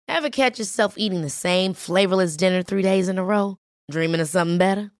Ever catch yourself eating the same flavorless dinner 3 days in a row? Dreaming of something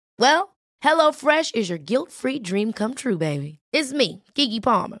better? Well, HelloFresh is your guilt-free dream come true, baby. It's me, Keke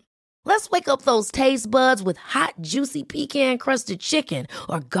Palmer. Let's wake up those taste buds with hot, juicy pecan-crusted chicken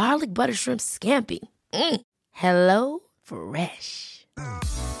or garlic butter shrimp scampi. Hello Fresh.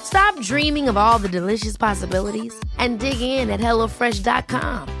 Stop dreaming of all the delicious possibilities and dig in at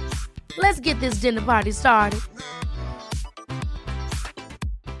HelloFresh.com. Let's get this dinner party started.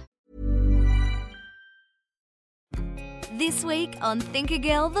 This week on Think a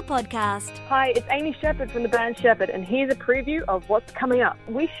Girl, the podcast. Hi, it's Amy Shepherd from the band Shepherd, and here's a preview of what's coming up.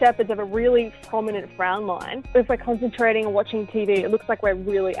 We Shepherds have a really prominent frown line. If we're concentrating or watching TV, it looks like we're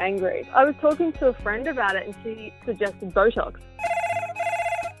really angry. I was talking to a friend about it, and she suggested Botox.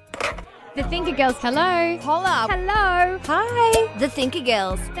 The Thinker Girls, hello. Holla. Hello. Hi. The Think a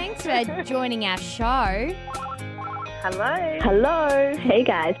Girls. Thanks for joining our show. Hello. Hello. Hey,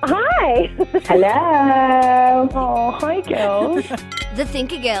 guys. Hi. Hello. Oh, hi, girls. The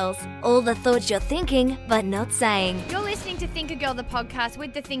Think a Girls. All the thoughts you're thinking but not saying. You're listening to Thinker Girl, the podcast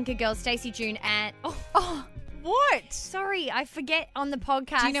with the Thinker Girls, Stacey June and... What? Sorry, I forget on the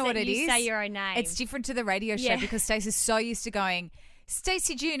podcast. Do you know what that it you is? say your own name. It's different to the radio show because Stacey's so used to going...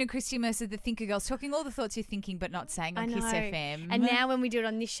 Stacey June and Christy Mercer, the Thinker Girls, talking all the thoughts you're thinking but not saying on Kiss FM. And now when we do it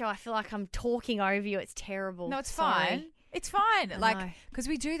on this show, I feel like I'm talking over you. It's terrible. No, it's Sorry. fine. It's fine. I Like, know. because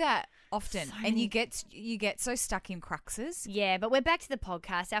we do that often, So and many- you get so stuck in cruxes. Yeah, but we're back to the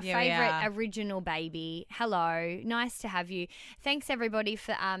podcast. Our Yeah, we favourite are. original baby. Hello. Nice to have you. Thanks, everybody,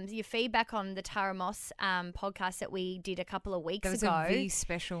 for your feedback on the Tara Moss podcast that we did a couple of weeks That was ago. a V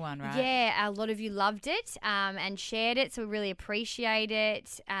special one, right? Yeah, a lot of you loved it and shared it, so we really appreciate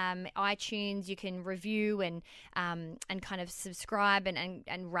it. iTunes, you can review and kind of subscribe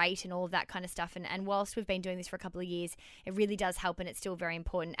and rate and all of that kind of stuff. And whilst we've been doing this for a couple of years, it really does help, and it's still very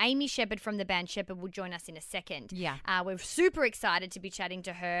important. Amy Shepherd from the band Shepherd will join us in a second. Yeah. We're super excited to be chatting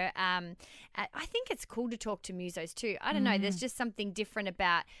to her. I think it's cool to talk to musos too. I don't know, there's just something different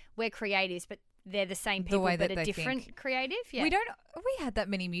about we're creatives, but they're the same people, way but that a they different think. creative. Yeah. We had that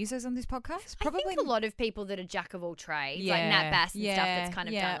many musos on this podcast? Probably. I think a lot of people that are jack of all trades, like Yeah, Nat Bass and stuff, yeah, that's kind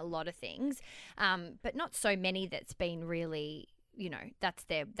of yeah. done a lot of things, but not so many that's been really, that's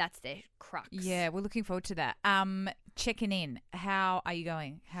their crux. Yeah, we're looking forward to that. Checking in. How are you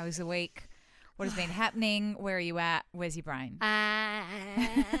going? How is the week? What has been happening? Where are you at? Where's your brain? Uh,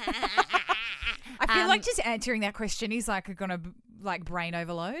 I feel like just answering that question is like going to brain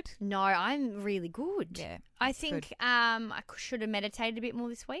overload. No, I'm really good. Yeah, I that's think good. I should have meditated a bit more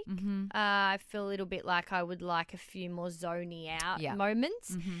this week. Mm-hmm. I feel a little bit like I would like a few more zony out Yeah.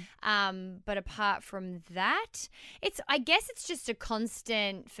 moments. Mm-hmm. But apart from that, I guess it's just a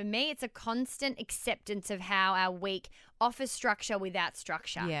constant, for me, it's a constant acceptance of how our week offers structure without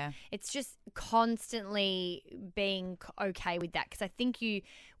structure. Yeah. It's just constantly being okay with that, because I think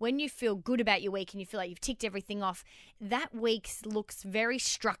when you feel good about your week and you feel like you've ticked everything off, that week looks very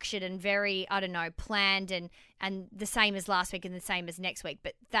structured and very, I don't know, planned and the same as last week and the same as next week,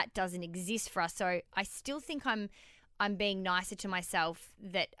 but that doesn't exist for us. So I still think I'm being nicer to myself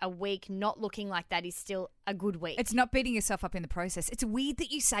that a week not looking like that is still a good week. It's not beating yourself up in the process. It's weird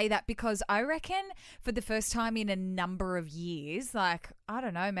that you say that, because I reckon for the first time in a number of years, like, I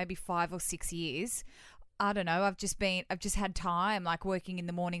don't know, maybe 5 or 6 years, I don't know, I've just had time, like working in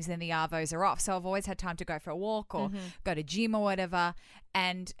the mornings and then the arvos are off. So I've always had time to go for a walk or go to gym or whatever.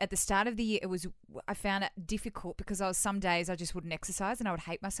 And at the start of the year, I found it difficult because some days I just wouldn't exercise and I would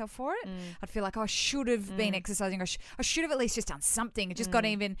hate myself for it. I'd feel like, I should have been exercising. I should have at least just done something. I just got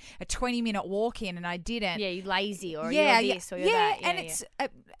even a 20-minute walk in and I didn't. Yeah, you're lazy or Yeah, you're this or you're that. Yeah,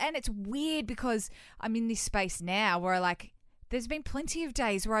 and it's weird because I'm in this space now where there's been plenty of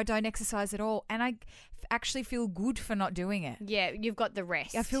days where I don't exercise at all, and I actually feel good for not doing it. Yeah, you've got the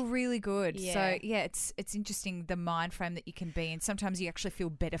rest. I feel really good. Yeah. So yeah, it's interesting the mind frame that you can be in. Sometimes you actually feel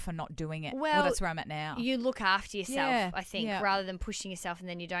better for not doing it. Well, that's where I'm at now. You look after yourself, Yeah, I think, yeah. rather than pushing yourself and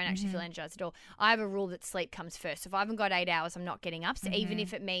then you don't actually feel energized at all. I have a rule that sleep comes first. So if I haven't got 8 hours, I'm not getting up. So even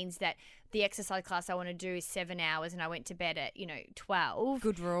if it means that the exercise class I want to do is 7 hours and I went to bed at 12,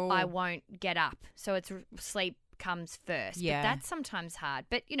 Good rule. I won't get up. So it's sleep comes first. Yeah. But that's sometimes hard.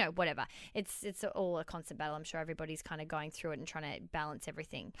 But, whatever. It's all a constant battle. I'm sure everybody's kind of going through it and trying to balance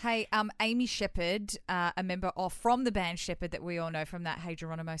everything. Hey, Amy Shepherd, a member from the band Shepherd that we all know from that Hey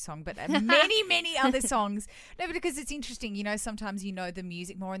Geronimo song, but many, many other songs. No, but because it's interesting, sometimes you know the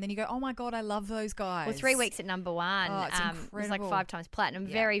music more and then you go, oh my God, I love those guys. Well, 3 weeks at number one. Oh, it's It was like incredible. 5 times platinum.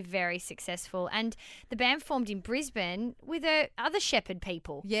 Yeah. Very, very successful. And the band formed in Brisbane with other Shepherd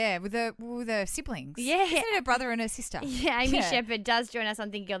people. Yeah, with her siblings. Yeah. Isn't it her brother her and her sister. Yeah, Amy Shepherd does join us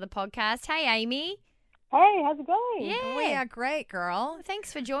on Think Girl, the podcast. Hey, Amy. Hey, how's it going? Yeah. We are great, girl.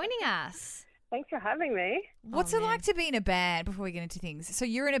 Thanks for joining us. Thanks for having me. What's it like to be in a band before we get into things? So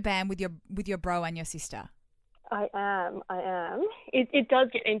you're in a band with your bro and your sister. I am. It does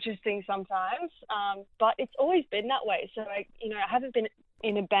get interesting sometimes, but it's always been that way. So, I haven't been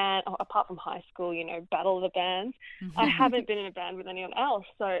in a band, apart from high school, Battle of the Bands. I haven't been in a band with anyone else.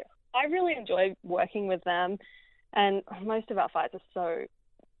 So I really enjoy working with them. And most of our fights are so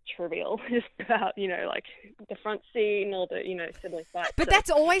trivial, just about, like the front seat and all the, sibling fights. But that's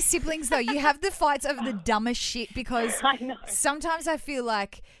always siblings, though. You have the fights over the dumbest shit because I know. sometimes I feel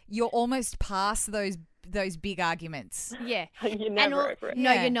like you're almost past those big arguments. Yeah. You're never over it.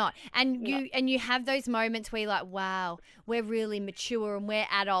 No, Yeah. you're not. And you have those moments where you're like, wow, we're really mature and we're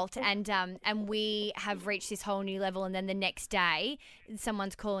adult and we have reached this whole new level, and then the next day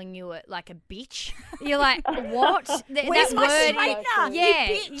someone's calling you like a bitch. You're like, what? Where's that my word straightener? Yeah.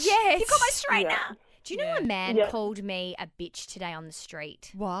 You bitch. Yes. You got my straightener. Yeah. Do you know a man called me a bitch today on the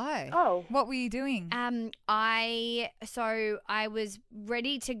street? Why? Oh. What were you doing? I was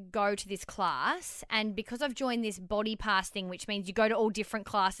ready to go to this class, and because I've joined this body pass thing, which means you go to all different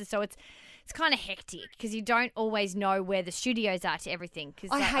classes, so it's kind of hectic because you don't always know where the studios are to everything. Cause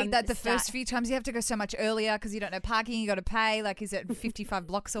I hate that the first few times you have to go so much earlier because you don't know parking, you got to pay. Like, is it 55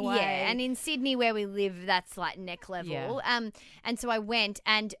 blocks away? Yeah, and in Sydney where we live, that's like neck level. Yeah. And so I went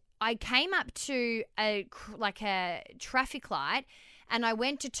and I came up to a traffic light, and I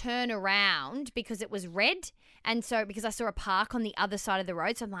went to turn around because it was red. And so because I saw a park on the other side of the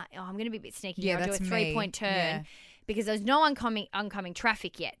road, so I'm like, I'm going to be a bit sneaky. Yeah, I'll do a that's 3-point turn. Yeah. Because there's no oncoming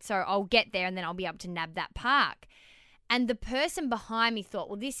traffic yet. So I'll get there and then I'll be able to nab that park. And the person behind me thought,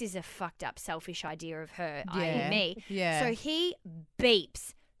 well, this is a fucked up, selfish idea of her, i.e. me. Yeah. So he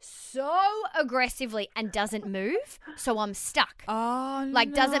beeps so aggressively and doesn't move. So I'm stuck. Oh,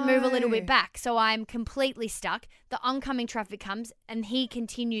 Doesn't move a little no. bit back. So I'm completely stuck. The oncoming traffic comes and he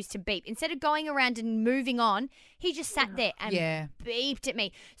continues to beep. Instead of going around and moving on, he just sat there and beeped at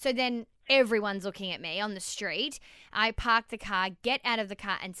me. So then everyone's looking at me on the street. I park the car, get out of the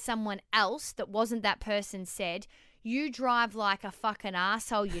car, and someone else that wasn't that person said, "You drive like a fucking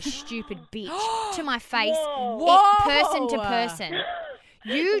asshole, you stupid bitch," to my face, person to person.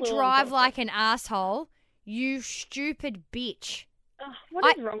 You drive like an asshole, you stupid bitch.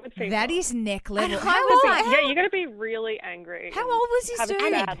 What is wrong with people? That is neck level. And How I was old? like, Yeah, you got to be really angry. How old was this have a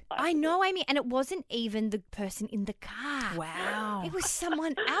dude? sad life. I know, Amy, and it wasn't even the person in the car. Wow. It was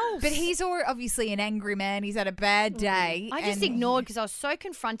someone else. But he's obviously an angry man. He's had a bad day. I just and ignored because I was so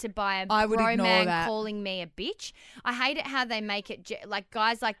confronted by a I would bro ignore man that. calling me a bitch. I hate it how they make it like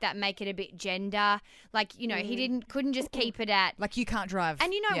guys like that make it a bit gender. Like, he couldn't just keep it at. Like, you can't drive.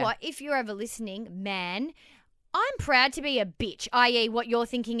 And you know Yeah. what? If you're ever listening, man, I'm proud to be a bitch, i.e. what you're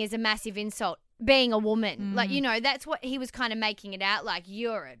thinking is a massive insult, being a woman. Like, that's what he was kind of making it out like,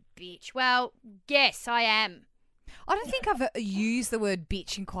 you're a bitch. Well, yes, I am. I don't think I've used the word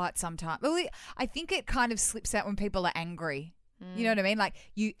bitch in quite some time. Well, I think it kind of slips out when people are angry. You know what I mean? Like,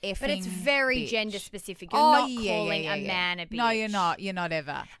 you effing But it's very bitch. gender specific. You're not yeah, calling yeah, a yeah. man a bitch. No, you're not. You're not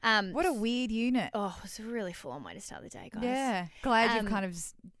ever. What a weird unit. Oh, it's a really full-on way to start the day, guys. Yeah. Glad you've kind of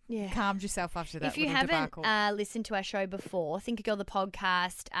Yeah. calmed yourself after that If you little haven't debacle. listened to our show before, Think a Girl the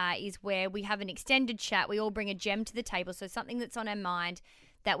podcast is where we have an extended chat. We all bring a gem to the table, so something that's on our mind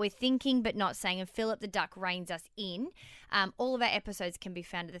that we're thinking but not saying, and Philip the Duck reins us in. All of our episodes can be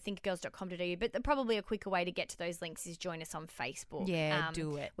found at thethinkergirls.com.au, but probably a quicker way to get to those links is join us on Facebook. Yeah,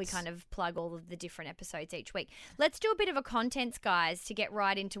 do it. We kind of plug all of the different episodes each week. Let's do a bit of a contents, guys, to get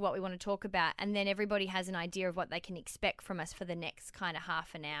right into what we want to talk about, and then everybody has an idea of what they can expect from us for the next kind of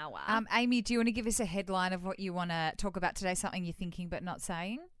half an hour. Amy, do you want to give us a headline of what you want to talk about today, something you're thinking but not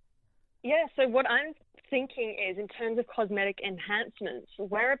saying? Yeah, so what I'm thinking is, in terms of cosmetic enhancements,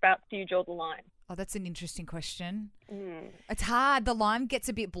 whereabouts do you draw the line? Oh, that's an interesting question. It's hard. The line gets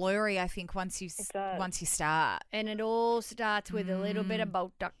a bit blurry, I think, once you start. And it all starts with a little bit of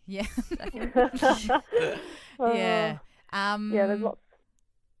Botox. Yeah. Yeah, yeah. there's lots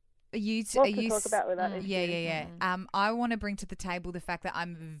Are you to talk about with that issue. Yeah. I want to bring to the table the fact that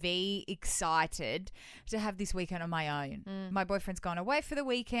I'm very excited to have this weekend on my own. My boyfriend's gone away for the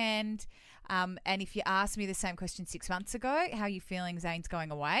weekend. And if you asked me the same question 6 months ago, how are you feeling, Zane's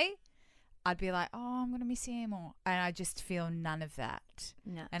going away? I'd be like, oh, I'm going to miss him. And I just feel none of that.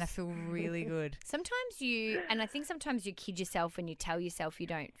 No. And I feel really good. Sometimes you kid yourself when you tell yourself you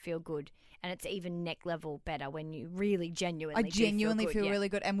don't feel good. And it's even neck level better when you really genuinely I genuinely feel feel good, really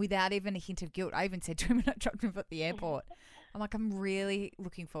good. And without even a hint of guilt, I even said to him when I dropped him off at the airport, I'm like, I'm really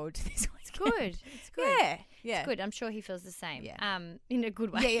looking forward to this. It's good. It's good. Yeah. It's good. I'm sure he feels the same. Yeah. In a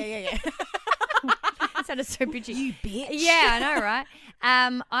good way. Yeah. That sounded so bitchy. You bitch. Yeah, I know, right?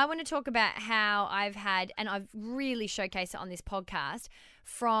 I want to talk about how I've had, and I've really showcased it on this podcast,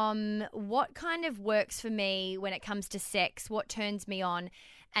 from what kind of works for me when it comes to sex, what turns me on,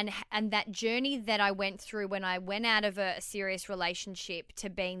 and that journey that I went through when I went out of a serious relationship to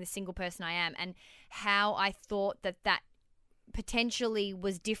being the single person I am, and how I thought that potentially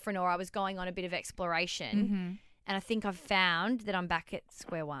was different, or I was going on a bit of exploration. Mm-hmm. And I think I've found that I'm back at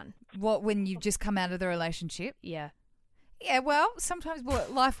square one. What, when you've just come out of the relationship? Yeah. Yeah, well, sometimes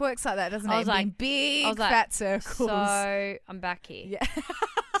life works like that, doesn't it? I was like- In big I was like, fat circles. So I'm back here. yeah.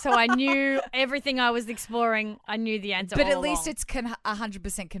 So I knew everything I was exploring. I knew the answer. But all at least along. it's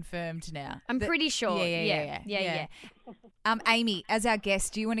 100% confirmed now. I'm pretty sure. Yeah. Amy, as our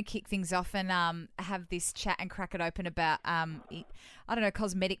guest, do you want to kick things off and have this chat and crack it open about I don't know,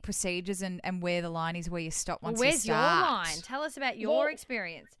 cosmetic procedures and where the line is, where you stop once Where's you your start? line? Tell us about your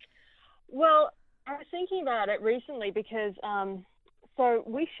experience. Well, I was thinking about it recently because so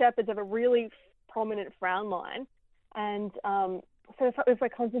we shepherds have a really prominent frown line, and so if we're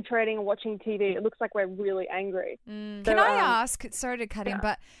concentrating on watching TV, it looks like we're really angry. Mm. Can So, I ask, sorry to cut in,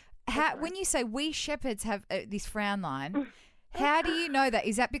 yeah. but when you say we shepherds have this frown line, how do you know that?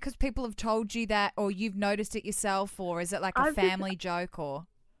 Is that because people have told you that, or you've noticed it yourself, or is it like a I've just- family joke? Or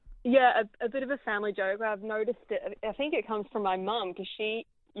Yeah, a bit of a family joke. I've noticed it. I think it comes from my mum because she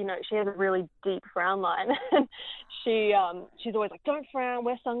has a really deep frown line. And she's always like, don't frown,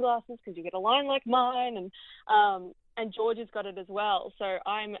 wear sunglasses because you get a line like mine. And George has got it as well. So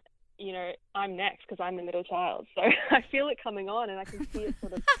I'm next because I'm the middle child. So I feel it coming on, and I can see it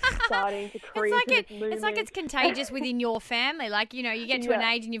sort of starting to creep. It's like it's contagious within your family. Like, you get to an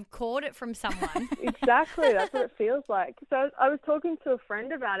Yeah. age and you've caught it from someone. Exactly, that's what it feels like. So I was talking to a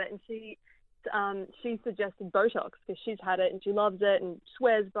friend about it, and she suggested Botox because she's had it and she loves it and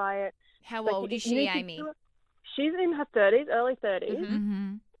swears by it. How Like, old you is she, need to Amy? do it. She's in her 30s, early 30s.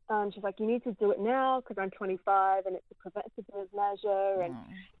 Mhm. She's like, you need to do it now because I'm 25 and it's a preventative measure and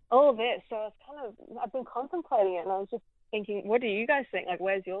all of this. So I've been contemplating it, and I was just thinking, what do you guys think? Like,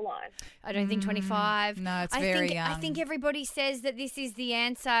 where's your line? I don't think 25. No, it's I very think, young. I think everybody says that this is the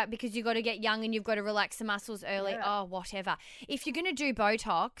answer because you've got to get young and you've got to relax the muscles early. Yeah. Oh, whatever. If you're going to do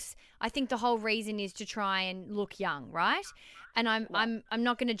Botox, I think the whole reason is to try and look young, right? And I'm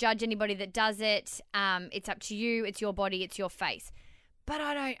not going to judge anybody that does it. It's up to you. It's your body. It's your face. But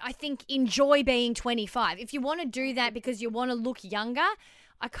I think enjoy being 25. If you want to do that because you want to look younger,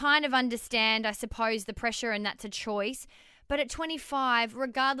 I kind of understand, I suppose, the pressure, and that's a choice. But at 25,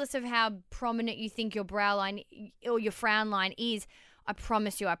 regardless of how prominent you think your brow line or your frown line is, I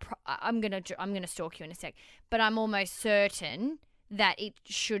promise you, I'm gonna stalk you in a sec. But I'm almost certain that it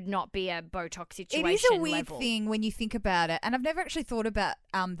should not be a Botox situation. It is a weird level. thing when you think about it, and I've never actually thought about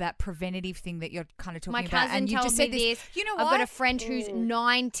that preventative thing that you're kind of talking My about. cousin And you told just me said this. You know I've what? got a friend who's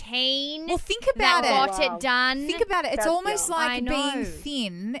 19. Well, think about that it. got it done. Think about it. It's That's almost young. I like know. being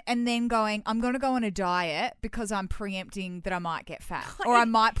thin and then going, I'm going to go on a diet because I'm preempting that I might get fat or I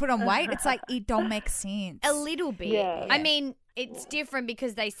might put on weight. It's like, it don't make sense. A little bit. Yeah. I mean, it's different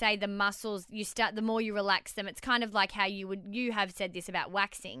because they say the muscles the more you relax them. It's kind of like how you have said this about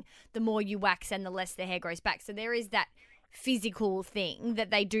waxing. The more you wax and the less the hair grows back. So there is that physical thing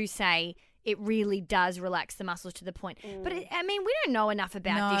that they do say it really does relax the muscles to the point. But I mean, we don't know enough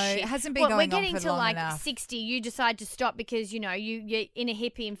about No, this shit. it hasn't been We're going on getting for to long like enough. 60. You decide to stop because you're in a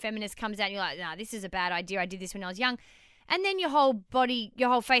hippie and feminist comes out and you're like, nah, this is a bad idea. I did this when I was young. And then your whole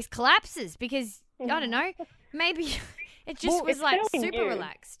face collapses because, I don't know, maybe it just Well, was it's like feeling super new.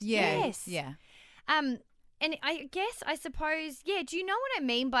 relaxed. Yeah. Yes. Yeah. And I suppose, yeah, do you know what I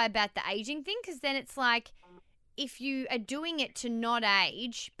mean by about the aging thing? Because then it's like if you are doing it to not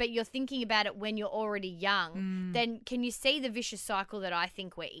age, but you're thinking about it when you're already young, then can you see the vicious cycle that I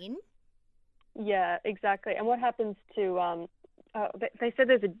think we're in? Yeah, exactly. And what happens to they said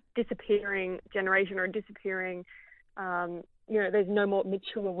there's a disappearing generation or a disappearing, there's no more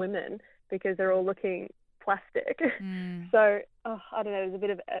mature women because they're all looking plastic. So I don't know. There's a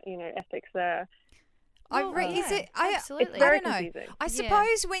bit of ethics there. Absolutely. It's very I don't know. confusing. I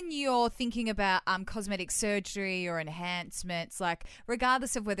suppose when you're thinking about cosmetic surgery or enhancements, like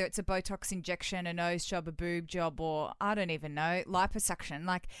regardless of whether it's a Botox injection, a nose job, a boob job, or I don't even know, liposuction,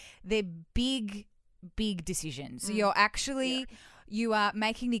 like they're big decisions. So you're actually you are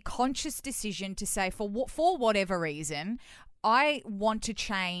making the conscious decision to say for whatever reason, I want to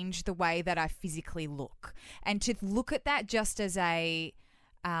change the way that I physically look, and to look at that just as a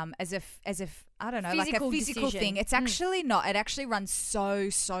as if I don't know, Physical like a physical decision. thing. It's actually not. It actually runs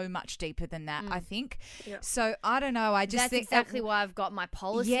so much deeper than that, I think. Yeah. So I don't know. I just That's think exactly why I've got my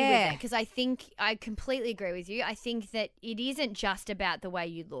policy with Yeah. it, because I think I completely agree with you. I think that it isn't just about the way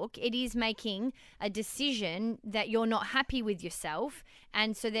you look. It is making a decision that you're not happy with yourself,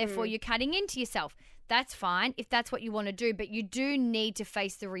 and so therefore you're cutting into yourself. That's fine if that's what you want to do, but you do need to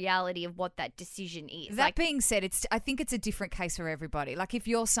face the reality of what that decision is. That being said, I think it's a different case for everybody. Like if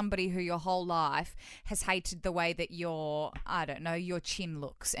you're somebody who your whole life has hated the way that your chin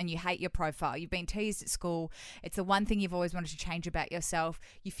looks and you hate your profile, you've been teased at school, it's the one thing you've always wanted to change about yourself,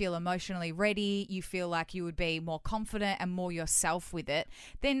 you feel emotionally ready, you feel like you would be more confident and more yourself with it,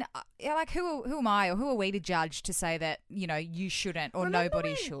 then like who am I or who are we to judge to say that, you shouldn't or Remember nobody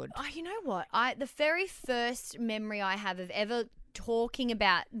when- should? Oh, you know what? The very first memory I have of ever talking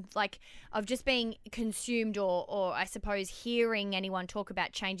about, like, of just being consumed or I suppose hearing anyone talk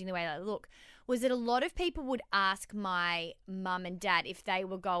about changing the way they look, was that a lot of people would ask my mum and dad if they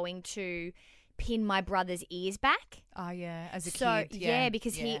were going to pin my brother's ears back. Oh yeah, as a So kid. yeah,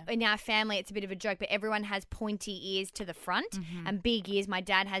 because in our family it's a bit of a joke, but everyone has pointy ears to the front and big ears. My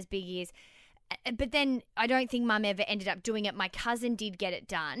dad has big ears. But then I don't think mum ever ended up doing it. My cousin did get it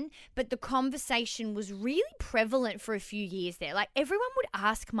done, but the conversation was really prevalent for a few years there. Like everyone would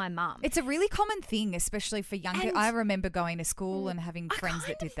ask my mum. It's a really common thing, especially for younger. And- I remember going to school and having friends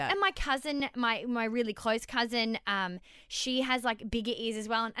that did that. And my cousin, my really close cousin, she has like bigger ears as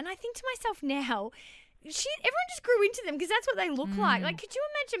well. And I think to myself now, everyone just grew into them because that's what they look like. Like, could you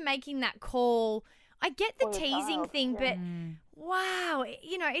imagine making that call? I get the For the teasing child, thing, yeah. but wow,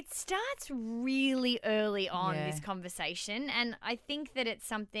 it starts really early on, Yeah. this conversation. And I think that it's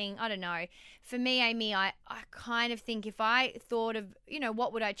something, I don't know, for me, Amy, I kind of think if I thought of,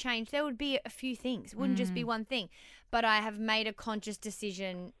 what would I change, there would be a few things. It wouldn't just be one thing. But I have made a conscious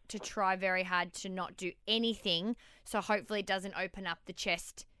decision to try very hard to not do anything. So hopefully it doesn't open up the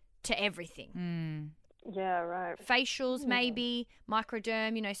chest to everything. Yeah, right. Facials, maybe,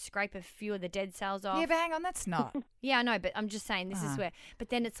 microderm, scrape a few of the dead cells off. Yeah, but hang on, that's not. Yeah, I know, but I'm just saying this is where. But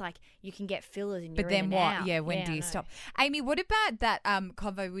then it's like you can get fillers and you're But then in and what? out. Yeah, when do I you know. stop? Amy, what about that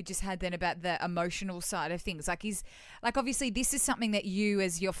convo we just had then about the emotional side of things? Like, obviously this is something that you,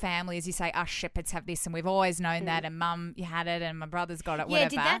 as your family, as you say, us shepherds have this, and we've always known that, and Mum, you had it, and my brother's got it. Yeah, whatever.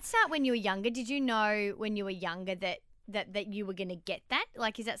 did that start when you were younger? Did you know when you were younger that you were going to get that?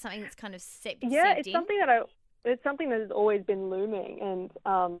 Like, is that something that's kind of seeped It's in? something that has always been looming,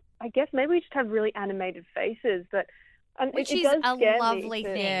 and I guess maybe we just have really animated faces, but Which it is does a scare me lovely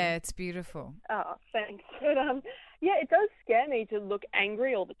to- thing. Yeah, it's beautiful. Oh, thanks. But yeah, it does scare me to look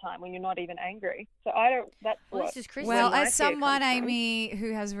angry all the time when you're not even angry. So I don't. That's Well, what. this is Chris. Well, my as fear someone, comes from. Amy,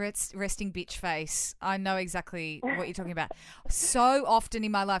 who has resting bitch face, I know exactly what you're talking about. So often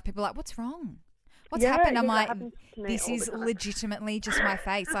in my life, people are like, "What's wrong? What's Yeah, happened?" I'm yeah, that like, happens to me "This all is the time." legitimately just my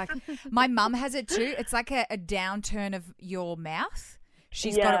face." Like, my mum has it too. It's like a downturn of your mouth.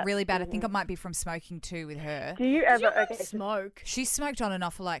 She's got Yeah. it really bad. I think it might be from smoking too with her. Do you Did ever? your mum Okay, so- smoke? She's smoked on and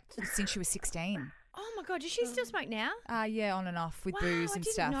off for since she was 16. Oh my God, does she still smoke now? Yeah, on and off with Wow, booze I and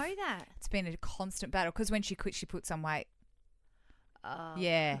didn't stuff. know that. It's been a constant battle because when she quit, she put some weight. Oh,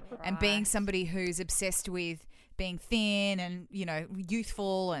 Yeah, and being Christ. somebody who's obsessed with being thin and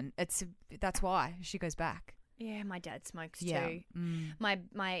youthful, and that's why she goes back. Yeah, my dad smokes Yeah. too. My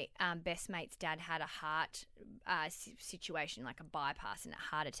best mate's dad had a heart situation, like a bypass and a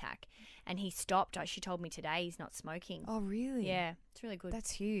heart attack, and he stopped. She told me today he's not smoking. Oh, really? Yeah, it's really good.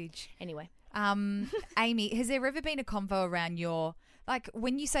 That's huge. Anyway, Amy, has there ever been a convo around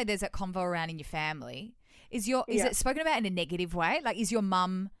when you say there's that convo around in your family, is it spoken about in a negative way? Like, is your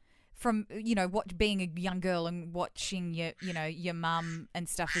mum from, being a young girl and watching your mum and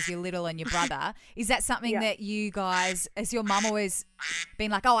stuff as you're little and your brother, is that something that you guys, has your mum always been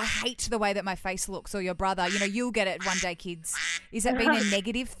like, "Oh, I hate the way that my face looks," or your brother, "You'll get it one day, kids"? Is that been a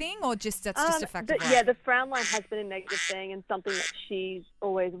negative thing, or that's just a fact of life? the frown line has been a negative thing and something that she's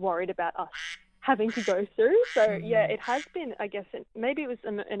always worried about us having to go through. So yeah, it has been, I guess, maybe it was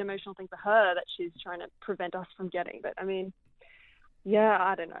an emotional thing for her that she's trying to prevent us from getting. But I mean, yeah,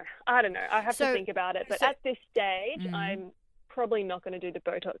 I don't know. I have to think about it. But at this stage, I'm probably not going to do the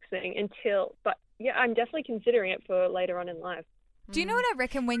Botox thing but yeah, I'm definitely considering it for later on in life. Do you know what I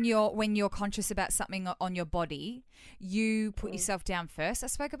reckon? When you're conscious about something on your body, you put yourself down first. I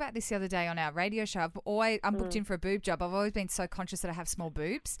spoke about this the other day on our radio show. I'm booked in for a boob job. I've always been so conscious that I have small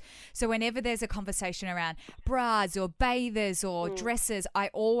boobs. So whenever there's a conversation around bras or bathers or dresses, I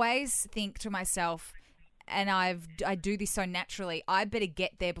always think to myself, I do this so naturally, I better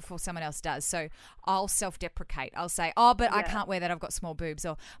get there before someone else does. So I'll self-deprecate. I'll say, oh, but I can't wear that. I've got small boobs,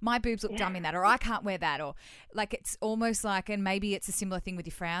 or my boobs look dumb in that, or I can't wear that, or like it's almost like, and maybe it's a similar thing with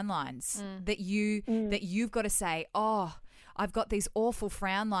your frown lines that you've got to say, oh, I've got these awful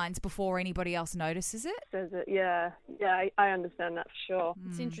frown lines before anybody else notices it. Says it, yeah. I understand that for sure.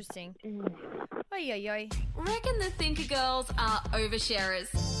 It's interesting. Oi. Reckon the Thinker Girls are oversharers.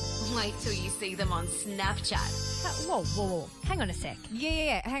 Wait till you see them on Snapchat. Whoa. Hang on a sec.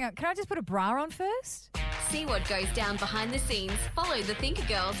 Yeah. Hang on. Can I just put a bra on first? See what goes down behind the scenes. Follow the Thinker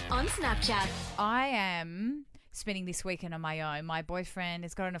Girls on Snapchat. I am spending this weekend on my own. My boyfriend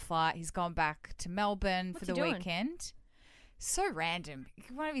has got on a flight. He's gone back to Melbourne for the weekend. So random.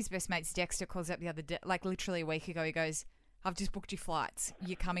 One of his best mates, Dexter, calls up the other day, like literally a week ago. He goes, I've just booked your flights.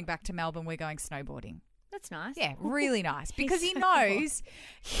 You're coming back to Melbourne. We're going snowboarding. That's nice. Yeah, really nice. Because he so knows.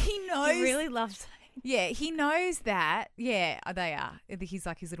 He really loves. Yeah, he knows that. Yeah, they are. He's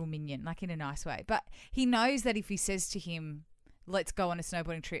like his little minion, like in a nice way. But he knows that if he says to him, let's go on a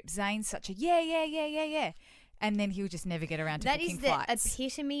snowboarding trip, Zane's such a yeah. And then he'll just never get around to booking flights. That is the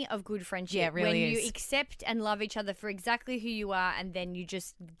epitome of good friendship. Yeah, it really when is. you accept and love each other for exactly who you are, and then you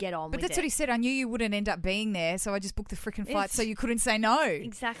just get on with it. But that's what he said. I knew you wouldn't end up being there, so I just booked the freaking flight so you couldn't say no.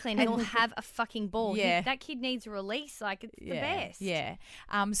 Exactly, and he'll have a fucking ball. Yeah. That kid needs a release. Like, it's the best. Yeah.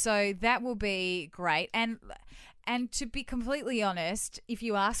 So that will be great. And to be completely honest, if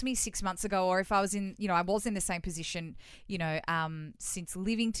you asked me 6 months ago, or if I was in the same position, since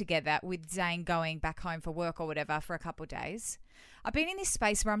living together with Zane going back home for work or whatever for a couple of days, I've been in this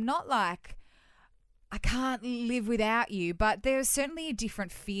space where I'm not like, I can't live without you, but there's certainly a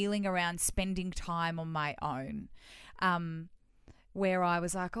different feeling around spending time on my own. Where I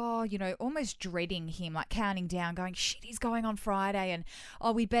was like, almost dreading him, like counting down, going, shit, he's going on Friday, and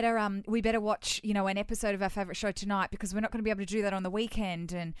we better watch, an episode of our favourite show tonight because we're not going to be able to do that on the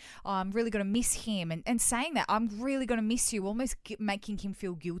weekend, and I'm really going to miss him, and saying that I'm really going to miss you, almost making him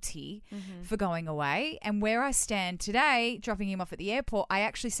feel guilty for going away. And where I stand today, dropping him off at the airport, I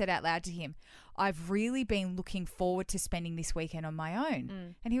actually said out loud to him, I've really been looking forward to spending this weekend on my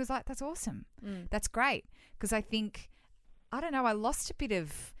own. And he was like, that's awesome. That's great. Because I think, I don't know, I lost a bit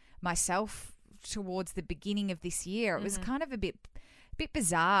of myself towards the beginning of this year. It was kind of a bit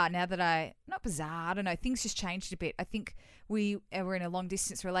bizarre now that I don't know, things just changed a bit. I think we were in a long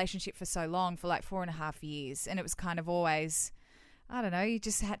distance relationship for so long, for like 4.5 years. And it was kind of always, I don't know, you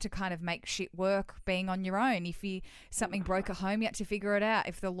just had to kind of make shit work being on your own. If something broke at home, you had to figure it out.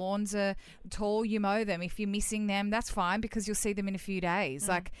 If the lawns are tall, you mow them. If you're missing them, that's fine because you'll see them in a few days.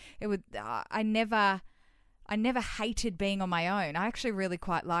 Like it would, I never hated being on my own. I actually really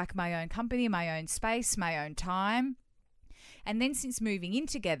quite like my own company, my own space, my own time. And then since moving in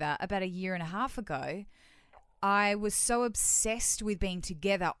together about 1.5 years ago, I was so obsessed with being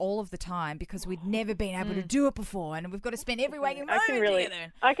together all of the time because we'd never been able to do it before, and we've got to spend every waking moment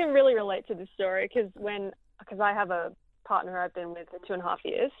together. I can really relate to this story because I have a partner I've been with for 2.5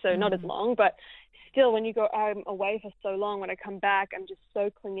 years, so not as long, but still, when I'm away for so long, when I come back, I'm just so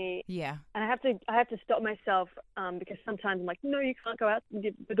clingy. Yeah. And I have to stop myself because sometimes I'm like, no, you can't go out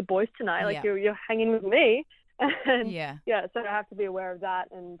with the boys tonight. Like you're hanging with me. And so I have to be aware of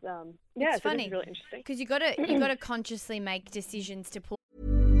that. And it's so funny. It's really interesting because you got to consciously make decisions to pull.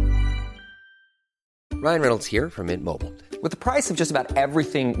 Ryan Reynolds here from Mint Mobile. With the price of just about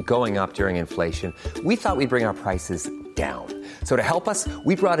everything going up during inflation, we thought we'd bring our prices down. So to help us,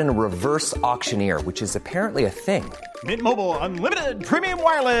 we brought in a reverse auctioneer, which is apparently a thing. Mint Mobile Unlimited Premium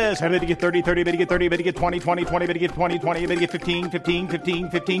Wireless. How to get 30, 30, bit to get 30, bit to get 20, 20, 20, bit to get 20, 20, bit to get 15, 15,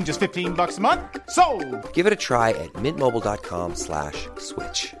 15, 15, just $15 a month? Sold! Give it a try at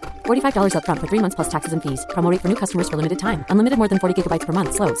mintmobile.com/switch. $45 up front for 3 months plus taxes and fees. Promo rate for new customers for limited time. Unlimited more than 40 gigabytes per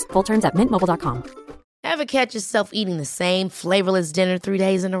month. Slows full terms at mintmobile.com. Ever catch yourself eating the same flavorless dinner 3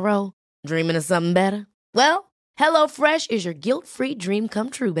 days in a row? Dreaming of something better? Well, HelloFresh is your guilt-free dream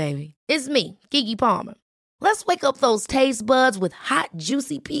come true, baby. It's me, Keke Palmer. Let's wake up those taste buds with hot,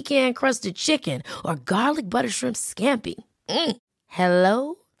 juicy pecan-crusted chicken or garlic butter shrimp scampi.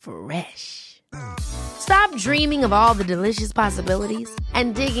 Hello Fresh. Stop dreaming of all the delicious possibilities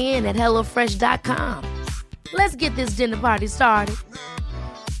and dig in at HelloFresh.com. Let's get this dinner party started.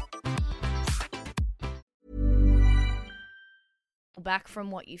 Back from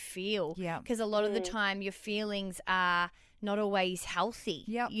what you feel. Yeah. Because a lot of the time your feelings are not always healthy.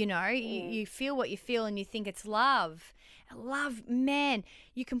 Yep. You know, you feel what you feel and you think it's love. Love, man,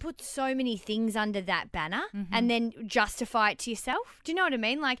 you can put so many things under that banner and then justify it to yourself. Do you know what I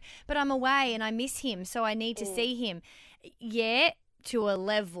mean? Like, but I'm away and I miss him, so I need to see him. Yeah, to a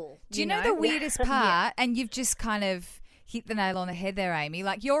level. Do you know the weirdest part? And you've just kind of hit the nail on the head there, Amy.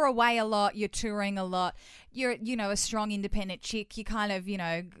 Like, you're away a lot, you're touring a lot, you're, a strong independent chick. You kind of,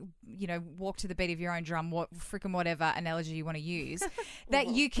 walk to the beat of your own drum, whatever analogy you want to use. that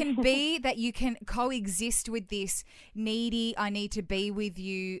you can coexist with this needy, I need to be with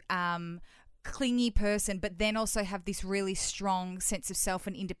you, clingy person, but then also have this really strong sense of self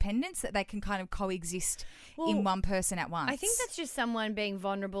and independence, that they can kind of coexist in one person at once. I think that's just someone being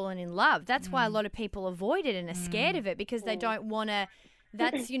vulnerable and in love. That's why a lot of people avoid it and are scared of it, because they don't want to.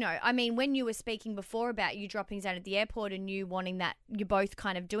 That's, when you were speaking before about you dropping Zane at the airport and you wanting that, you're both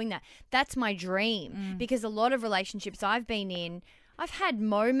kind of doing that. That's my dream, because a lot of relationships I've been in, I've had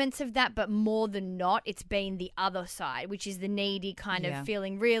moments of that, but more than not, it's been the other side, which is the needy kind of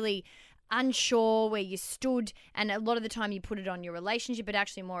feeling really unsure where you stood, and a lot of the time you put it on your relationship, but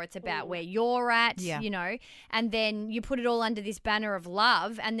actually more it's about where you're at, and then you put it all under this banner of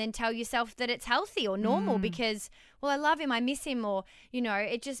love, and then tell yourself that it's healthy or normal because, well, I love him, I miss him, or,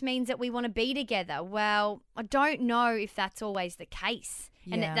 it just means that we want to be together. Well, I don't know if that's always the case.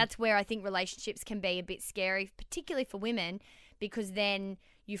 And that's where I think relationships can be a bit scary, particularly for women, because then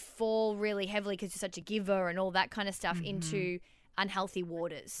you fall really heavily, because you're such a giver and all that kind of stuff, into unhealthy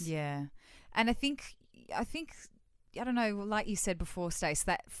waters. Yeah. And I think, I don't know, like you said before, Stace,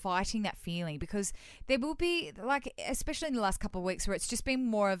 that fighting that feeling, because there will be, like, especially in the last couple of weeks, where it's just been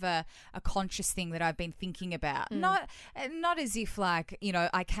more of a conscious thing that I've been thinking about. Not as if, like,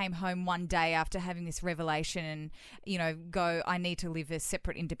 I came home one day after having this revelation and, go, I need to live a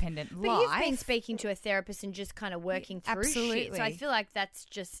separate, independent life. But you've been speaking to a therapist and just kind of working through shit. So I feel like that's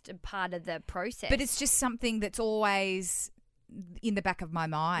just a part of the process. But it's just something that's always in the back of my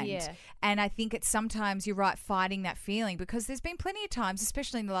mind. Yeah. And I think it's sometimes, you're right, fighting that feeling, because there's been plenty of times,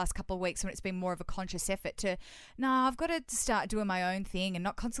 especially in the last couple of weeks, when it's been more of a conscious effort to, I've got to start doing my own thing and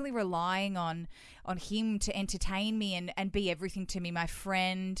not constantly relying on him to entertain me and be everything to me, my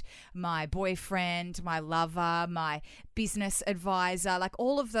friend, my boyfriend, my lover, my business advisor, like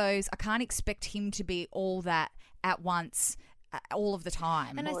all of those. I can't expect him to be all that at once, all of the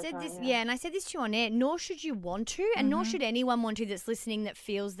time. And I said this, and I said this to you on air, nor should you want to, and nor should anyone want to that's listening that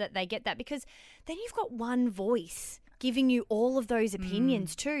feels that they get that, because then you've got one voice giving you all of those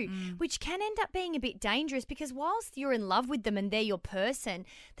opinions too, which can end up being a bit dangerous, because whilst you're in love with them and they're your person,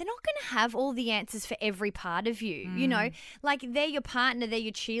 they're not going to have all the answers for every part of you, like they're your partner, they're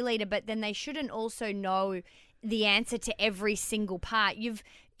your cheerleader, but then they shouldn't also know the answer to every single part.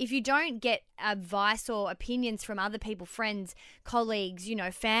 If you don't get advice or opinions from other people, friends, colleagues,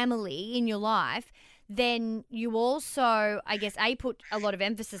 family in your life, then you also, I guess, A, put a lot of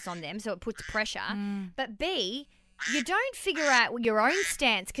emphasis on them, so it puts pressure. But B, you don't figure out your own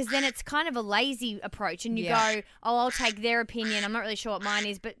stance, because then it's kind of a lazy approach, and you go, I'll take their opinion. I'm not really sure what mine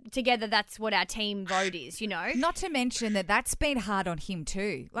is, but together that's what our team vote is, Not to mention that's been hard on him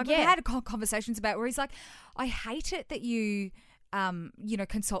too. Like, we had conversations about where he's like, I hate it that you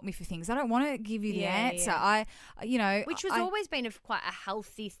consult me for things. I don't want to give you the answer. Which has always been quite a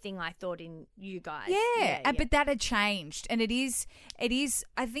healthy thing, I thought, in you guys. But that had changed, and it is.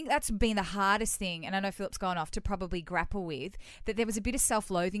 I think that's been the hardest thing, and I know Philip's gone off to probably grapple with, that there was a bit of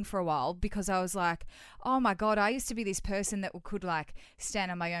self-loathing for a while, because I was like, oh my God, I used to be this person that could, like,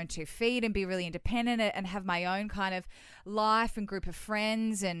 stand on my own 2 feet and be really independent and have my own kind of life and group of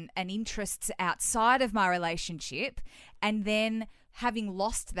friends and interests outside of my relationship. And then having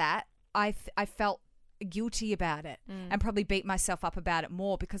lost that, I felt guilty about it and probably beat myself up about it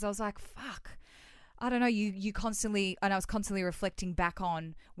more, because I was like, fuck, I don't know, you constantly, and I was constantly reflecting back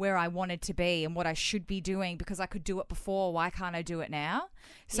on where I wanted to be and what I should be doing, because I could do it before. Why can't I do it now?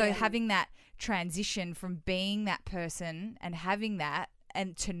 So having that transition from being that person and having that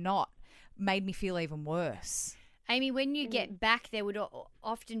and to not made me feel even worse. Amy, when you get back, there would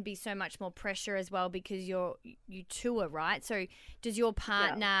often be so much more pressure as well, because you tour, right? So does your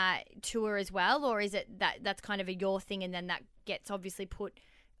partner tour as well, or is it that's kind of your thing, and then that gets obviously put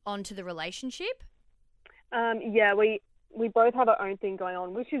onto the relationship? We both have our own thing going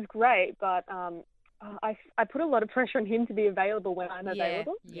on, which is great, but I put a lot of pressure on him to be available when I'm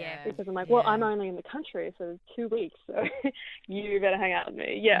available. Because I'm like, well, I'm only in the country for 2 weeks, so you better hang out with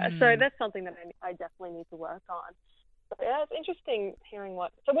me. So that's something that I definitely need to work on. But it's interesting hearing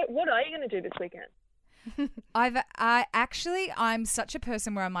what are you going to do this weekend? I'm such a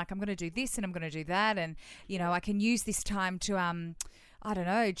person where I'm like, I'm going to do this and I'm going to do that, and I can use this time to I don't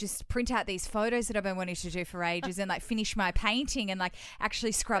know, just print out these photos that I've been wanting to do for ages and like finish my painting and like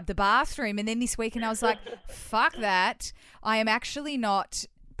actually scrub the bathroom. And then this weekend I was like, fuck that. I am actually not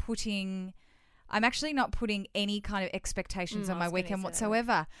putting, I'm actually not putting any kind of expectations on I my was gonna weekend say that.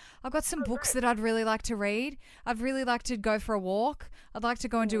 whatsoever. I've got some books that I'd really like to read. I'd really like to go for a walk. I'd like to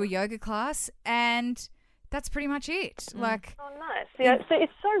go and do a yoga class, and that's pretty much it. Like, Oh, nice. Yeah, so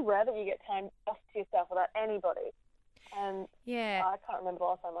it's so rare that you get time just to yourself without anybody. And Yeah. I can't remember the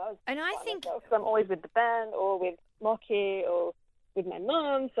last time I was. And I by think myself, 'cause I'm always with the band or with Mocky or with my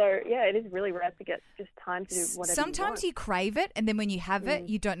mum. So yeah, it is really rare to get just time to do whatever. sometimes you crave it, and then when you have it,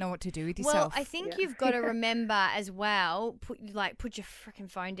 you don't know what to do with yourself. Well, I think you've got to remember as well, put your freaking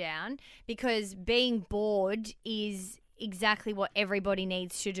phone down, because being bored is exactly what everybody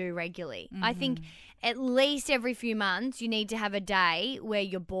needs to do regularly. I think at least every few months you need to have a day where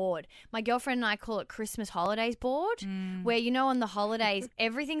you're bored. My girlfriend and I call it Christmas holidays bored, where, you know, on the holidays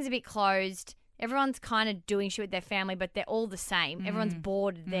everything's a bit closed. Everyone's kind of doing shit with their family, but they're all the same. Everyone's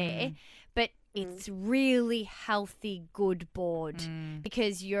bored there. But it's really healthy, good bored,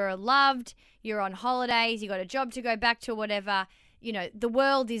 because you're loved, you're on holidays, you got a job to go back to, whatever. You know, the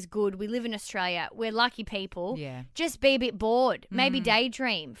world is good. We live in Australia. We're lucky people. Yeah. Just be a bit bored. Maybe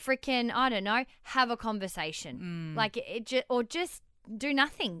daydream. Freaking, I don't know, have a conversation. Like, or just do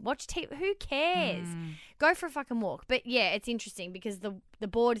nothing. Watch TV. Who cares? Go for a fucking walk. But yeah, it's interesting because the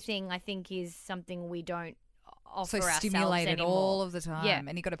bored thing, I think, is something we don't offer so ourselves stimulated anymore. all of the time. Yeah.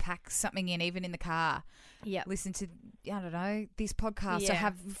 And you've got to pack something in, even in the car. Yeah. Listen to, I don't know, this podcast. Or Yeah.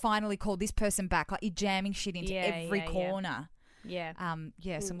 have finally called this person back. Like, you're jamming shit into Yeah, every yeah, yeah. corner. Yeah.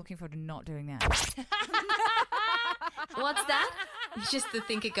 So I'm looking forward to not doing that. What's that? Just the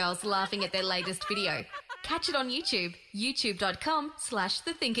Thinker Girls laughing at their latest video. Catch it on YouTube,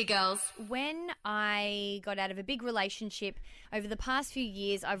 youtube.com/thethinkergirls. When I got out of a big relationship over the past few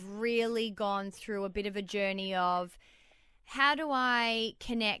years, I've really gone through a bit of a journey of how do I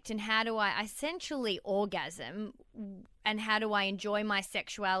connect and how do I essentially orgasm and how do I enjoy my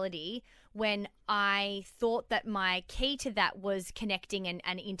sexuality when I thought that my key to that was connecting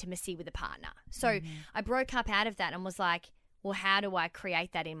and intimacy with a partner. So I broke up out of that and was like, well, how do I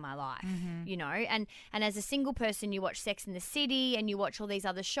create that in my life? You know, and as a single person, you watch Sex and the City and you watch all these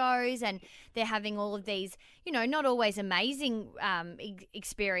other shows and they're having all of these, you know, not always amazing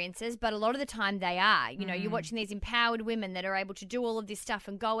experiences, but a lot of the time they are. You know, you're watching these empowered women that are able to do all of this stuff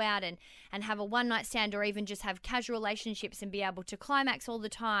and go out and have a one-night stand or even just have casual relationships and be able to climax all the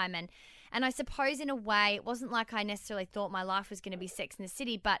time. And I suppose in a way, it wasn't like I necessarily thought my life was going to be Sex and the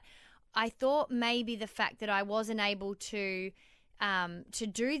City, but I thought maybe the fact that I wasn't able to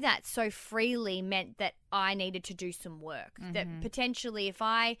do that so freely meant that I needed to do some work. That potentially if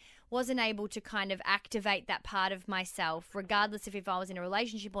I wasn't able to kind of activate that part of myself, regardless of if I was in a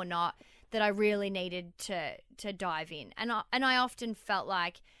relationship or not, that I really needed to dive in. And I often felt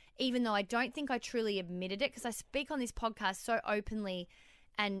like, even though I don't think I truly admitted it, because I speak on this podcast so openly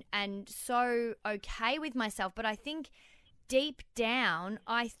and so okay with myself, but I think deep down,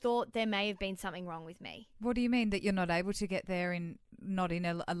 I thought there may have been something wrong with me. What do you mean, that you're not able to get there not in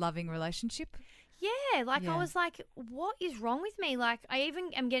a loving relationship? Yeah, I was like, what is wrong with me? Like, I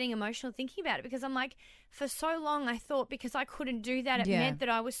even am getting emotional thinking about it because I'm like, for so long I thought because I couldn't do that, it meant that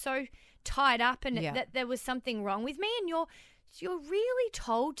I was so tied up and that there was something wrong with me. And you're really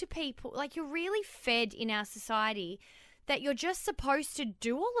told to people, like, you're really fed in our society that you're just supposed to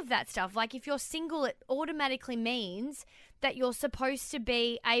do all of that stuff. Like, if you're single, it automatically means that you're supposed to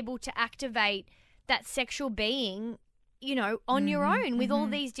be able to activate that sexual being, you know, on your own with all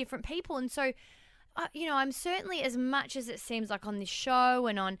these different people. And so, you know, I'm certainly, as much as it seems like on this show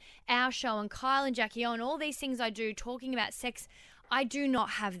and on our show and Kyle and Jackie O and all these things I do talking about sex, I do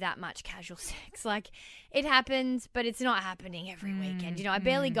not have that much casual sex. Like, it happens, but it's not happening every weekend. You know, I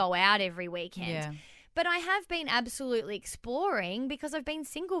barely go out every weekend. Yeah. But I have been absolutely exploring because I've been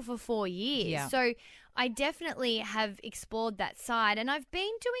single for 4 years. Yeah. So I definitely have explored that side. And I've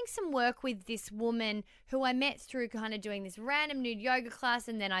been doing some work with this woman who I met through kind of doing this random nude yoga class.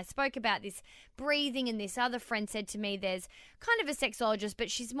 And then I spoke about this breathing, and this other friend said to me there's kind of a sexologist, but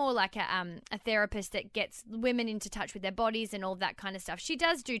she's more like a therapist that gets women into touch with their bodies and all that kind of stuff. She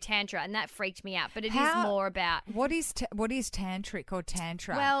does do tantra, and that freaked me out. But it is more about... What is tantric or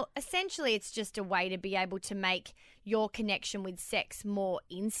tantra? Well, essentially it's just a way to be able to make your connection with sex more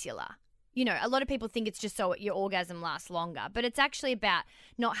insular. You know, a lot of people think it's just so your orgasm lasts longer, but it's actually about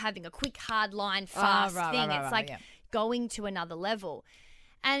not having a quick, hard line, fast thing. It's like going to another level.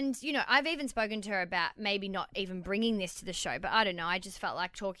 And, you know, I've even spoken to her about maybe not even bringing this to the show, but I don't know. I just felt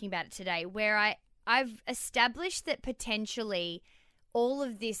like talking about it today, where I've established that potentially all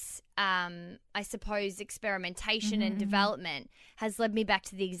of this, I suppose, experimentation and development has led me back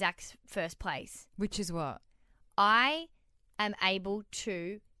to the exact first place. Which is what? I am able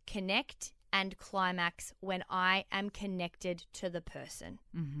to connect and climax when I am connected to the person.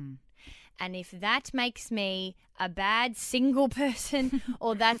 Mm-hmm. And if that makes me a bad single person,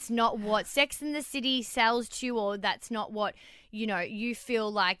 or that's not what Sex and the City sells to you, or that's not what, you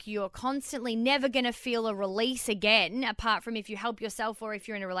feel like you're constantly never going to feel a release again, apart from if you help yourself or if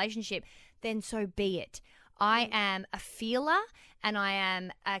you're in a relationship, then so be it. I am a feeler and I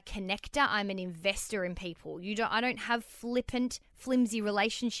am a connector. I'm an investor in people. I don't have flippant, flimsy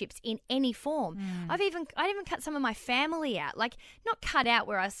relationships in any form. I'd even cut some of my family out. Like, not cut out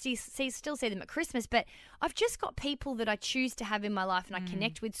where I still see them at Christmas, but I've just got people that I choose to have in my life and I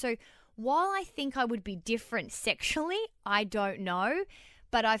connect with. So while I think I would be different sexually, I don't know,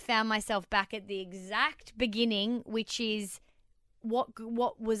 but I found myself back at the exact beginning, which is what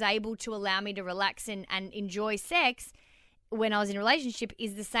was able to allow me to relax and enjoy sex when I was in a relationship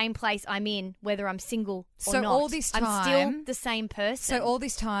is the same place I'm in, whether I'm single or not. So all this time, I'm still the same person. So all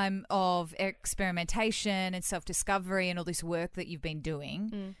this time of experimentation and self-discovery and all this work that you've been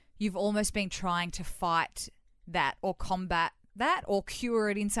doing, you've almost been trying to fight that or combat that or cure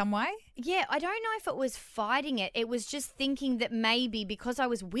it in some way? Yeah, I don't know if it was fighting it. It was just thinking that maybe because I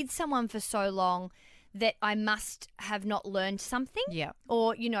was with someone for so long that I must have not learned something. Yeah.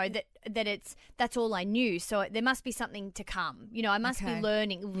 Or, that's all I knew. So there must be something to come. I must be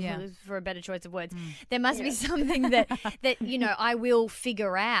learning, for a better choice of words. There must be something that I will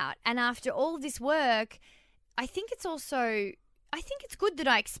figure out. And after all this work, I think it's good that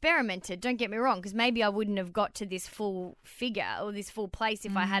I experimented, don't get me wrong, because maybe I wouldn't have got to this full figure or this full place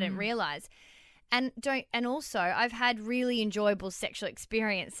if I hadn't realised. And also, I've had really enjoyable sexual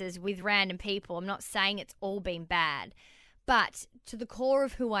experiences with random people. I'm not saying it's all been bad, but to the core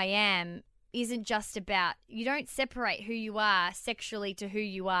of who I am isn't just about, you don't separate who you are sexually to who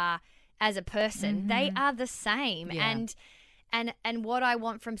you are as a person. They are the same. Yeah. And what I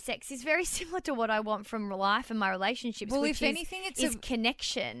want from sex is very similar to what I want from life and my relationships. Well, which if anything, it's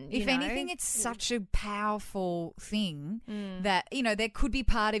connection. If anything, it's such a powerful thing that, there could be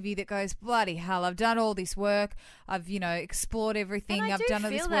part of you that goes, bloody hell, I've done all this work. I've, explored everything. And I've done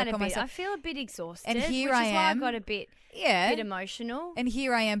all this work on myself. I feel a bit exhausted. And here which I is why I am. got a bit emotional. And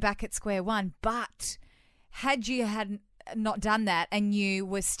here I am back at square one. But had you not done that and you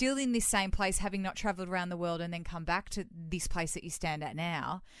were still in this same place, having not travelled around the world and then come back to this place that you stand at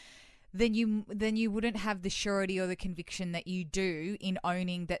now, then you wouldn't have the surety or the conviction that you do in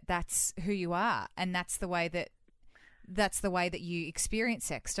owning that that's who you are and that's the way that you experience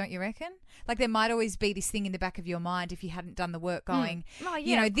sex, don't you reckon? Like, there might always be this thing in the back of your mind if you hadn't done the work going,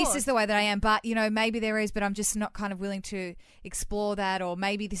 this is the way that I am, but, maybe there is, but I'm just not kind of willing to explore that, or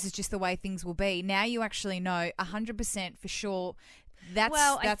maybe this is just the way things will be. Now you actually know 100% for sure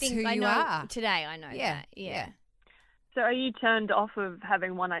that's who you are. Today I know that. Yeah. So are you turned off of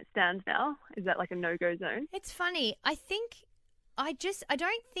having one-night stands now? Is that like a no-go zone? It's funny. I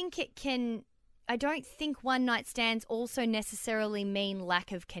don't think one night stands also necessarily mean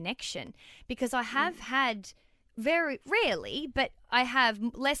lack of connection, because I have had very rarely, but I have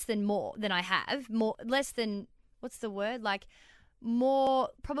less than what's the word? Like, more,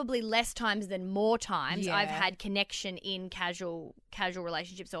 probably less times than more times I've had connection in casual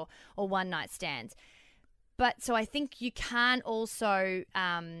relationships or one night stands. But so I think you can't also,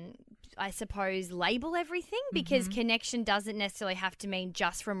 I suppose, label everything, because connection doesn't necessarily have to mean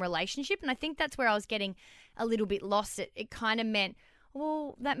just from relationship. And I think that's where I was getting a little bit lost. It kind of meant,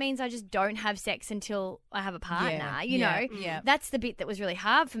 well, that means I just don't have sex until I have a partner, you know? Yeah. That's the bit that was really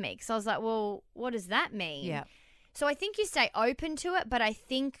hard for me, because I was like, well, what does that mean? Yeah. So I think you stay open to it, but I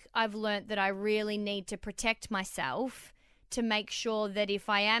think I've learnt that I really need to protect myself to make sure that if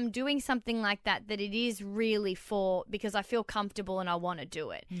I am doing something like that, that it is really because I feel comfortable and I want to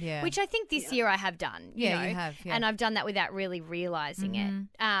do it. Yeah. Which I think this year I have done. You have. Yeah. And I've done that without really realising it.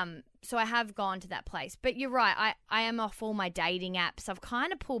 So I have gone to that place. But you're right. I am off all my dating apps. I've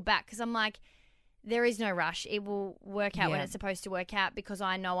kind of pulled back because I'm like, there is no rush. It will work out when it's supposed to work out, because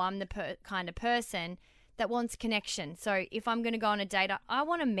I know I'm the kind of person that wants connection. So if I'm going to go on a date, I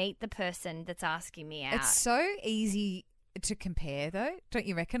want to meet the person that's asking me out. It's so easy to compare, though, don't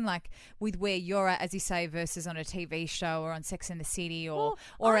you reckon? Like, with where you're at, as you say, versus on a TV show or on Sex and the City, or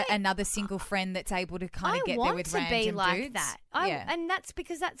another single friend that's able to kind of get there with random dudes. I want to be like that. And that's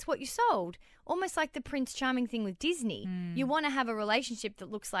because that's what you sold. Almost like the Prince Charming thing with Disney. You want to have a relationship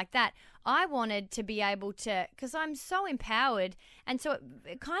that looks like that. I wanted to be able to, because I'm so empowered, and so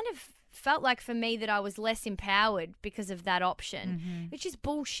it kind of felt like for me that I was less empowered because of that option, which is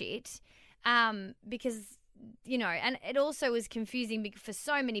bullshit, because, and it also was confusing for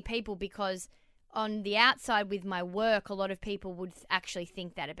so many people, because on the outside with my work, a lot of people would actually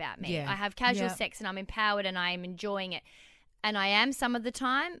think that about me. Yeah. I have casual Yeah. sex and I'm empowered and I am enjoying it. And I am some of the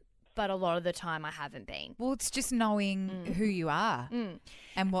time, but a lot of the time I haven't been. Well, it's just knowing who you are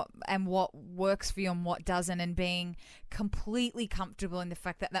and what works for you and what doesn't, and being completely comfortable in the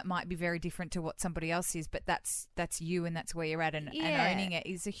fact that that might be very different to what somebody else is, but that's you and that's where you're at, and owning it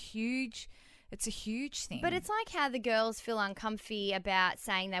is a huge thing. But it's like how the girls feel uncomfy about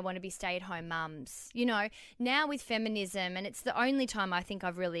saying they want to be stay-at-home mums. You know, now with feminism, and it's the only time I think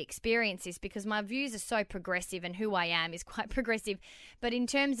I've really experienced this because my views are so progressive and who I am is quite progressive. But in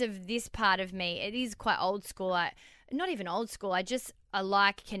terms of this part of me, it is quite old school. Not even old school. I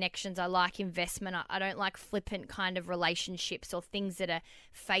like connections. I like investment. I don't like flippant kind of relationships or things that are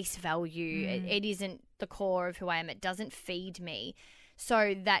face value. It isn't the core of who I am. It doesn't feed me.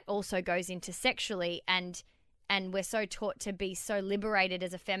 So that also goes into sexually, and we're so taught to be so liberated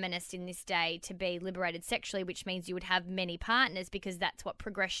as a feminist in this day, to be liberated sexually, which means you would have many partners because that's what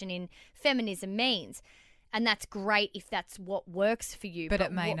progression in feminism means. And that's great if that's what works for you. But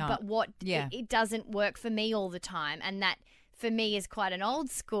it may not. But it doesn't work for me all the time. And that for me is quite an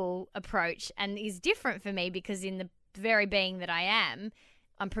old school approach and is different for me because in the very being that I am,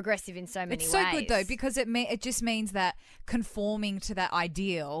 I'm progressive in so many ways. It's so good though because it just means that conforming to that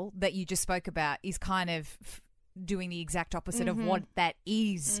ideal that you just spoke about is kind of doing the exact opposite of what that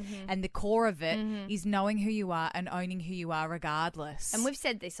is, and the core of it is knowing who you are and owning who you are regardless. And we've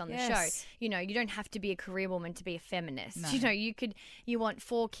said this on the show. You know, you don't have to be a career woman to be a feminist. No. You know, you want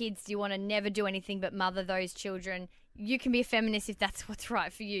 4 kids, you want to never do anything but mother those children. You can be a feminist if that's what's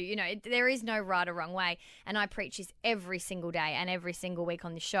right for you. You know, there is no right or wrong way. And I preach this every single day and every single week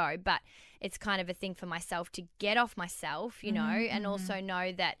on the show. But it's kind of a thing for myself to get off myself, you know, and also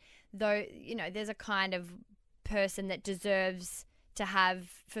know that though, you know, there's a kind of person that deserves to have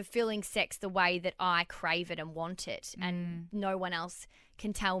fulfilling sex the way that I crave it and want it. And no one else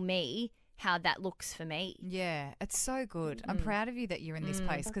can tell me how that looks for me. Yeah, it's so good. I'm proud of you that you're in this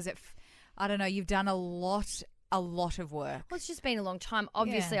place because I don't know, you've done a lot of work. Well, it's just been a long time.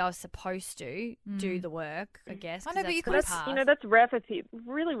 Obviously, I was supposed to do the work, I guess. I know, but that's rare for people.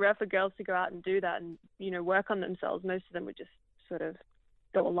 Really rare for girls to go out and do that and, you know, work on themselves. Most of them would just sort of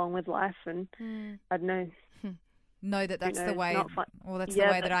go along with life and, I don't know. Know that that's the way. Well, that's the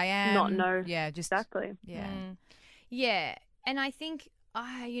way that I am. Not know. Yeah, just exactly. Yeah. Yeah, and I think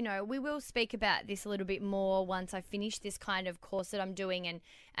you know, we will speak about this a little bit more once I finish this kind of course that I'm doing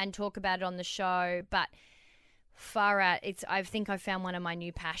and talk about it on the show. But far out, I think I found one of my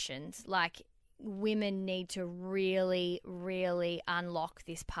new passions. Like, women need to really, really unlock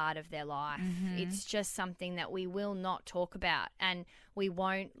this part of their life. It's just something that we will not talk about and we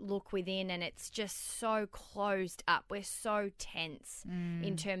won't look within, and it's just so closed up. We're so tense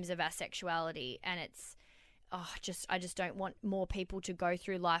in terms of our sexuality, and it's I just don't want more people to go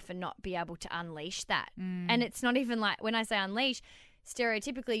through life and not be able to unleash that. And it's not even like, when I say unleash,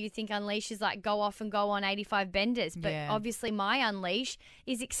 stereotypically you think unleash is like go off and go on 85 benders, but obviously my unleash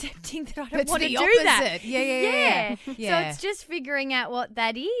is accepting that I don't want to do that. Yeah. So it's just figuring out what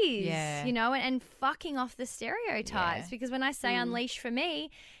that is, you know, and fucking off the stereotypes, because when I say unleash for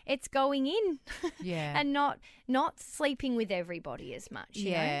me, it's going in and not sleeping with everybody as much.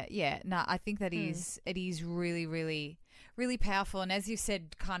 You know? No, I think that it is really, really, really powerful. And as you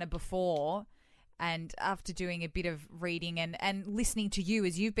said kind of before, and after doing a bit of reading and listening to you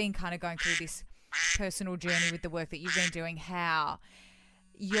as you've been kind of going through this personal journey with the work that you've been doing, how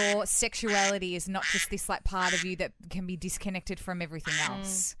your sexuality is not just this like part of you that can be disconnected from everything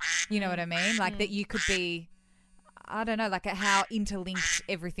else. You know what I mean? Like that you could be, I don't know, like how interlinked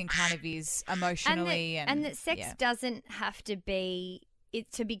everything kind of is emotionally. And that sex doesn't have to be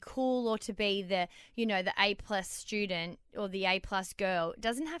to be cool or to be the, you know, the A+ student or the A+ girl. It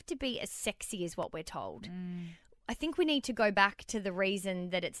doesn't have to be as sexy as what we're told. I think we need to go back to the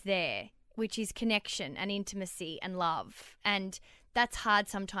reason that it's there, which is connection and intimacy and love. And that's hard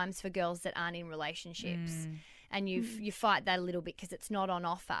sometimes for girls that aren't in relationships. And you fight that a little bit because it's not on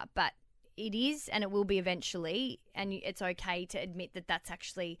offer, but it is, and it will be eventually, and it's okay to admit that that's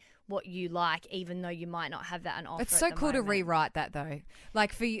actually what you like, even though you might not have that on offer. It's so cool to rewrite that though,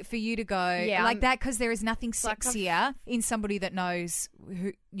 like for you to go like that, because there is nothing sexier in somebody that knows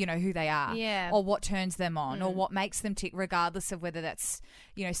who they are, or what turns them on, or what makes them tick, regardless of whether that's,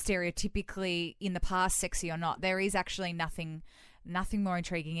 you know, stereotypically in the past sexy or not. There is actually nothing more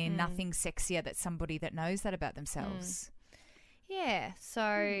intriguing and nothing sexier than somebody that knows that about themselves. Yeah,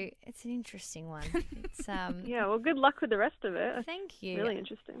 so it's an interesting one. It's yeah, well, good luck with the rest of it. Thank you. Really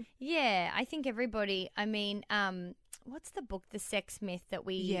interesting. Yeah, I think everybody, I mean, what's the book, The Sex Myth, that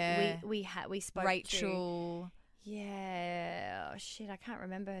we spoke to? Rachel. Yeah. Oh, shit, I can't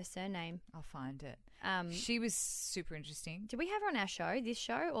remember her surname. I'll find it. She was super interesting. Did we have her on our show, this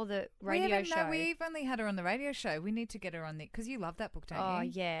show, or the radio show? No, we've only had her on the radio show. We need to get her on because you love that book, don't you? Oh,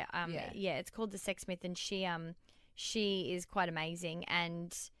 yeah. Yeah, it's called The Sex Myth, and she is quite amazing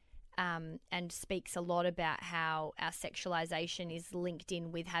and speaks a lot about how our sexualization is linked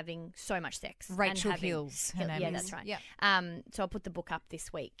in with having so much sex. Rachel Hills, her name is. That's right. Yeah. So I'll put the book up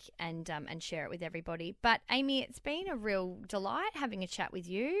this week and share it with everybody. But Amy, it's been a real delight having a chat with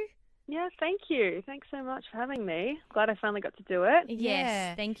you. Yeah, thank you. Thanks so much for having me. Glad I finally got to do it.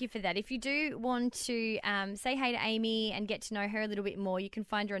 Yes, thank you for that. If you do want to say hey to Amy and get to know her a little bit more, you can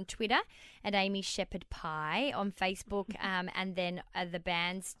find her on Twitter at Amy Shepherd Pie, on Facebook, and then the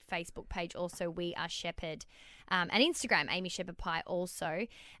band's Facebook page also, We Are Shepherd, and Instagram, Amy Shepherd Pie also.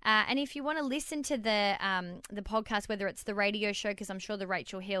 And if you want to listen to the podcast, whether it's the radio show, because I'm sure the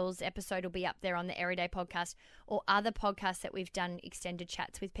Rachel Hills episode will be up there on the Everyday podcast, or other podcasts that we've done extended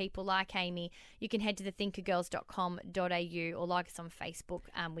chats with people like Amy, you can head to thethinkergirls.com.au or like us on Facebook.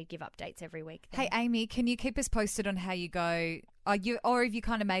 We give updates every week there. Hey, Amy, can you keep us posted on how you go? Or have you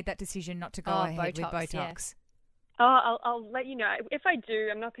kind of made that decision not to go ahead with Botox? Yeah. Oh, I'll let you know. If I do,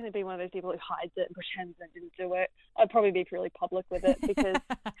 I'm not going to be one of those people who hides it and pretends I didn't do it. I'd probably be really public with it because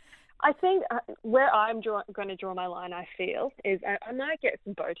I think where I'm going to draw my line, I feel, is I might get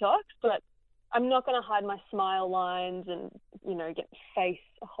some Botox, but I'm not going to hide my smile lines and, get a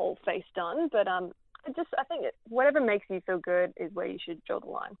whole face done. But I think whatever makes you feel good is where you should draw the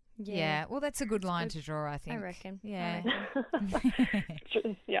line. Yeah. Well, that's a good line to draw, I think. I reckon. Yeah.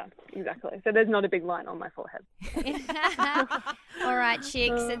 Yeah, exactly. So there's not a big line on my forehead. All right,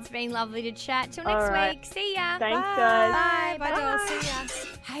 chicks. It's been lovely to chat. Till next week. See ya. Thanks, guys. Bye. Bye, dolls. See ya.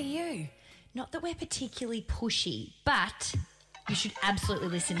 Hey, you. Not that we're particularly pushy, but you should absolutely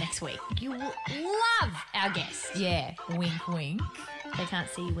listen next week. You will love our guest. Yeah. Wink, wink. They can't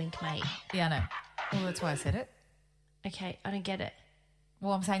see you wink, mate. Yeah, I know. Well, that's why I said it. Okay, I don't get it.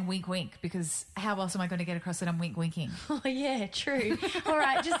 Well, I'm saying wink, wink, because how else am I going to get across that I'm wink, winking? Oh, yeah, true. All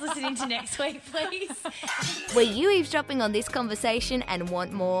right, just listen into next week, please. Were you eavesdropping on this conversation and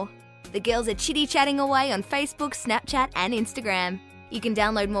want more? The girls are chitty-chatting away on Facebook, Snapchat and Instagram. You can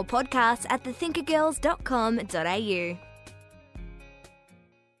download more podcasts at thethinkergirls.com.au.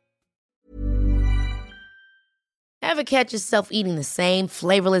 Ever catch yourself eating the same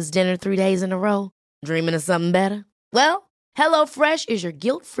flavorless dinner 3 days in a row? Dreaming of something better? Well, HelloFresh is your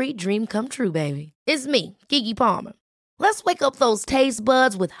guilt-free dream come true, baby. It's me, Keke Palmer. Let's wake up those taste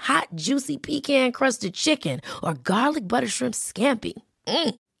buds with hot, juicy pecan-crusted chicken or garlic butter shrimp scampi.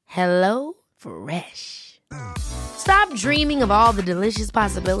 Hello Fresh. Stop dreaming of all the delicious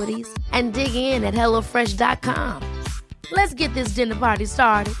possibilities and dig in at HelloFresh.com. Let's get this dinner party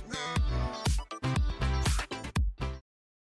started.